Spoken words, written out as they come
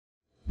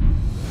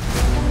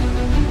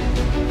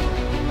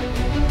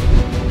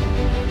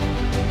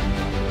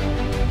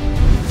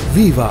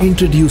Viva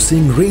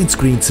introducing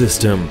Rainscreen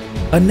System,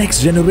 a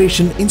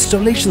next-generation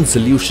installation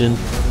solution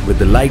with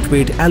the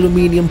lightweight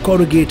aluminium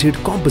corrugated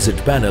composite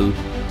panel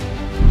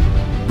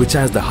which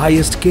has the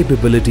highest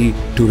capability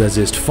to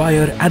resist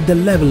fire at the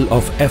level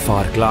of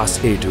FR Class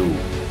A2.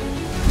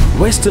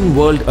 Western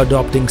world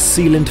adopting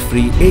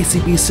sealant-free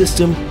ACP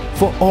system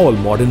for all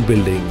modern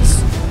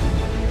buildings.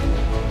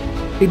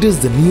 It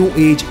is the new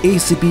age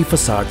ACP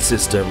facade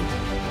system.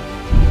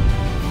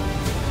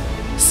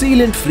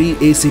 Sealant-free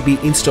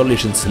ACP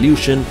installation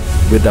solution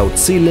without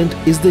sealant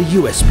is the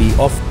USP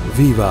of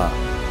Viva.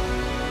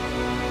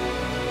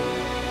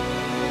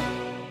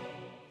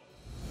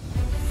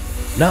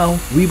 Now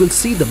we will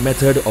see the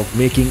method of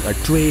making a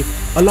tray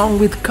along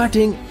with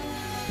cutting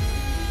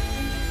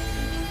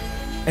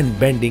and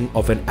bending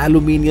of an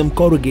aluminium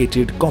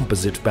corrugated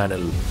composite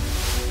panel.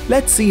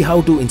 Let's see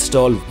how to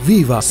install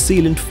Viva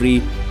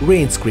sealant-free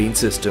Rainscreen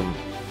system.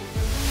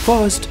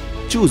 First,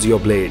 choose your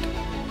blade.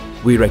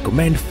 We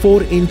recommend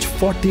 4-inch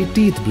 40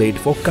 teeth blade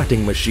for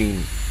cutting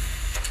machine.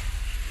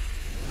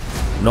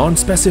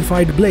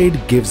 Non-specified blade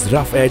gives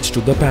rough edge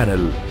to the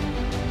panel.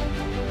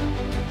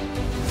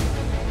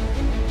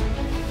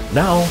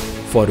 Now,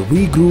 for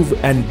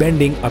V-groove and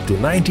bending up to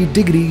 90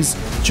 degrees,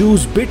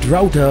 choose bit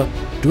router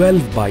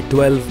 12 by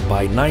 12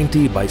 by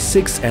 90 by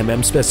 6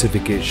 mm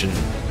specification.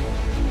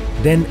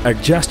 Then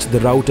adjust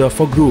the router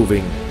for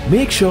grooving.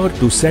 Make sure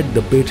to set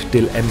the bit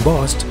till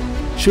embossed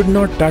should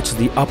not touch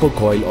the upper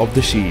coil of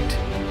the sheet.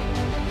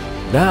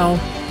 Now,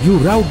 you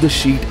route the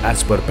sheet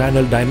as per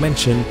panel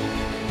dimension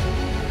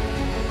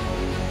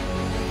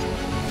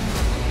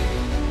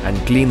and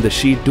clean the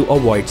sheet to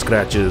avoid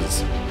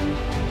scratches.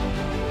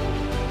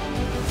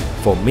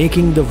 For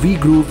making the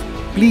V-groove,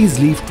 please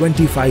leave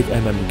 25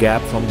 mm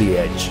gap from the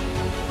edge.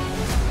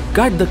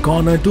 Cut the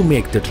corner to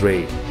make the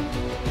tray.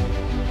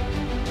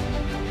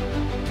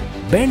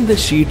 Bend the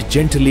sheet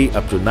gently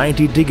up to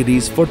 90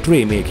 degrees for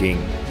tray making.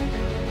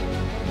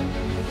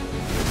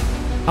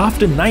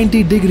 After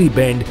 90 degree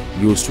bend,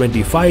 use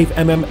 25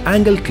 mm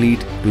angle cleat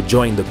to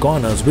join the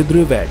corners with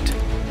rivet.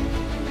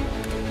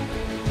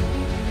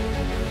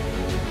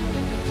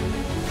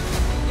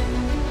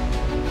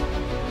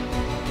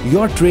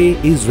 Your tray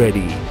is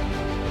ready.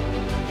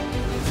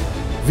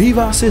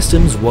 Viva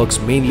Systems works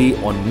mainly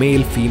on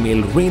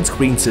male-female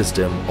Rainscreen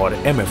System or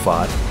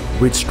MFR,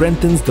 which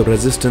strengthens the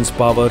resistance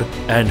power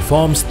and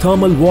forms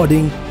thermal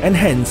warding and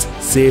hence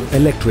save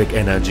electric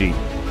energy.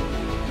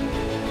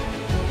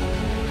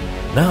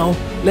 Now,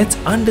 let's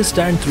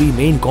understand three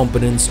main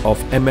components of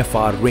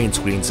MFR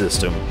Rainscreen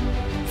system.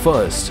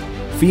 First,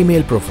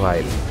 female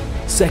profile.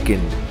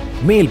 Second,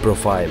 male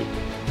profile.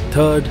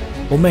 Third,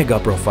 omega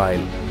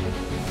profile.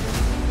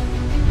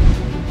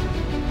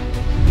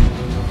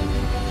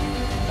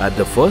 At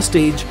the first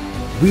stage,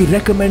 we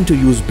recommend to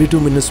use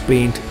bituminous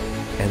paint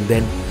and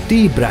then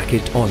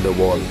T-bracket on the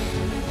wall.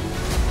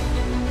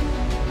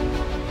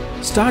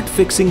 Start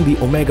fixing the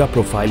omega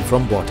profile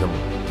from bottom.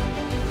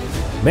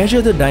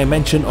 Measure the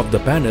dimension of the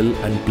panel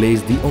and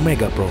place the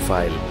omega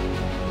profile.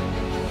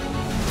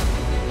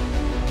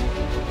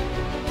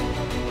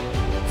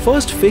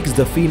 First fix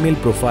the female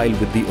profile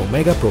with the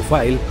omega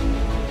profile,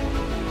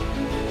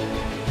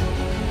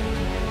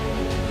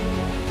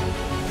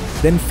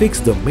 then fix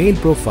the male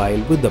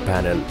profile with the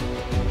panel.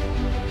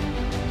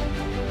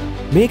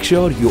 Make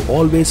sure you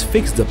always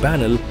fix the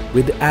panel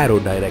with the arrow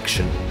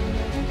direction.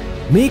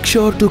 Make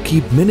sure to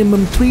keep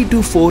minimum 3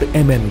 to 4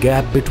 mm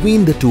gap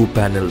between the two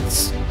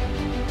panels.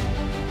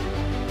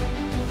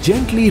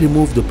 Gently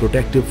remove the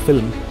protective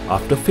film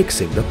after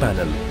fixing the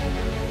panel.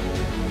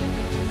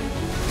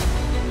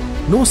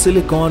 No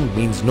silicone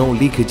means no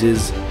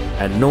leakages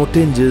and no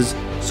tinges,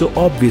 so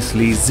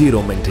obviously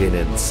zero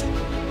maintenance.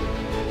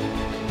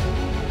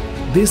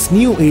 This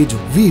new age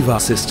Viva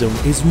system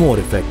is more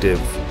effective,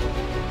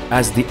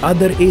 as the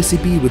other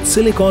ACP with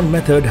silicone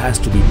method has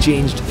to be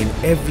changed in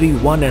every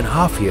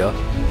 1.5 years,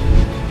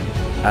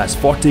 as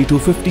 40 to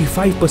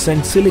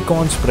 55%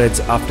 silicone spreads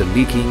after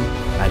leaking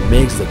and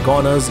makes the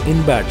corners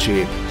in bad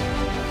shape.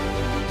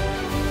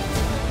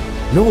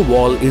 No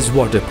wall is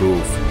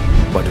waterproof,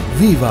 but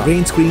Viva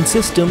Rainscreen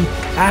system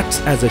acts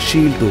as a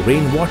shield to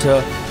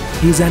rainwater.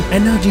 Is an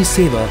energy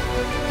saver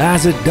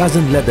as it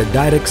doesn't let the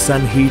direct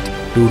sun heat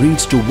to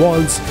reach to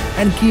walls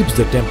and keeps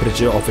the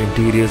temperature of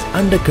interiors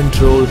under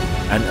control,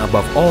 and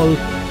above all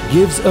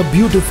gives a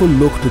beautiful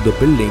look to the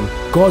building.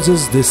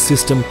 Causes this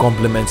system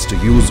complements to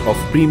use of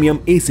premium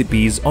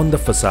ACPs on the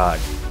facade.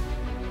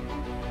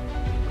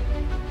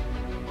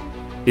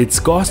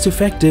 It's cost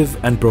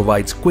effective and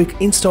provides quick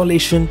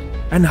installation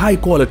and high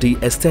quality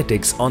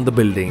aesthetics on the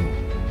building.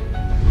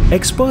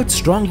 Experts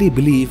strongly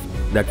believe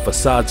that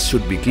facades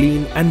should be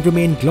clean and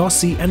remain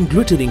glossy and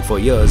glittering for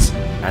years,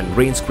 and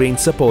Rainscreen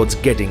supports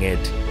getting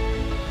it.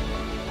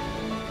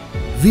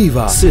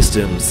 Viva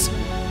Systems,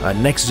 a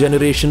next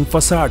generation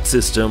facade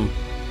system.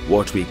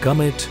 What we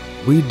commit,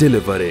 we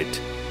deliver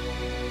it.